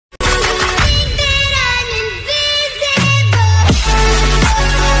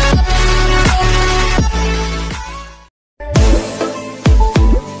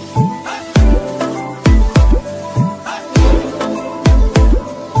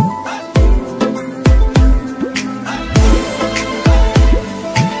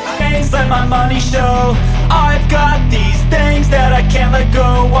can't let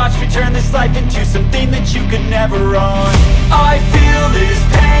go. Watch me turn this life into something that you could never own. I feel this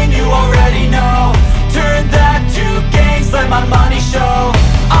pain, you already know. Turn that to gains, let my money show.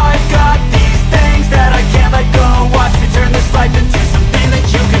 I've got these things that I can't let go. Watch me turn this life into something that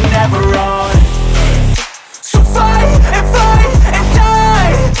you could never own. So fight and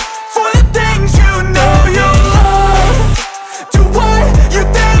die for the things you know you love. Do what you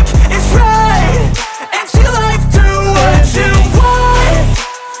think is right and see life do what you want.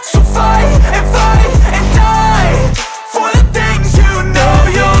 So fight and die for the things you know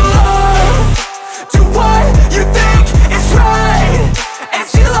you love. Do what you think is right and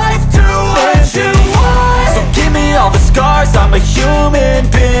see life do what you want. So give me all the scars, I'm a human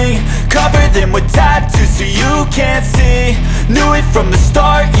being. Cover them with tattoos so you can't see. Knew it from the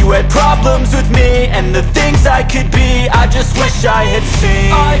start, you had problems with me and the things I could be, I just wish I had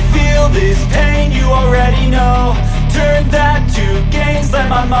seen. I feel this pain, you already know. Turn that to gains, let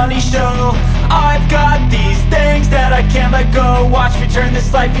my money show. I've got these things that I can't let go. Watch me turn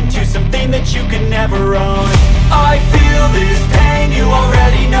this life into something that you could never own. I feel this pain, you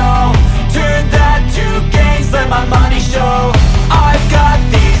already know. Turn that to gains, let my money show.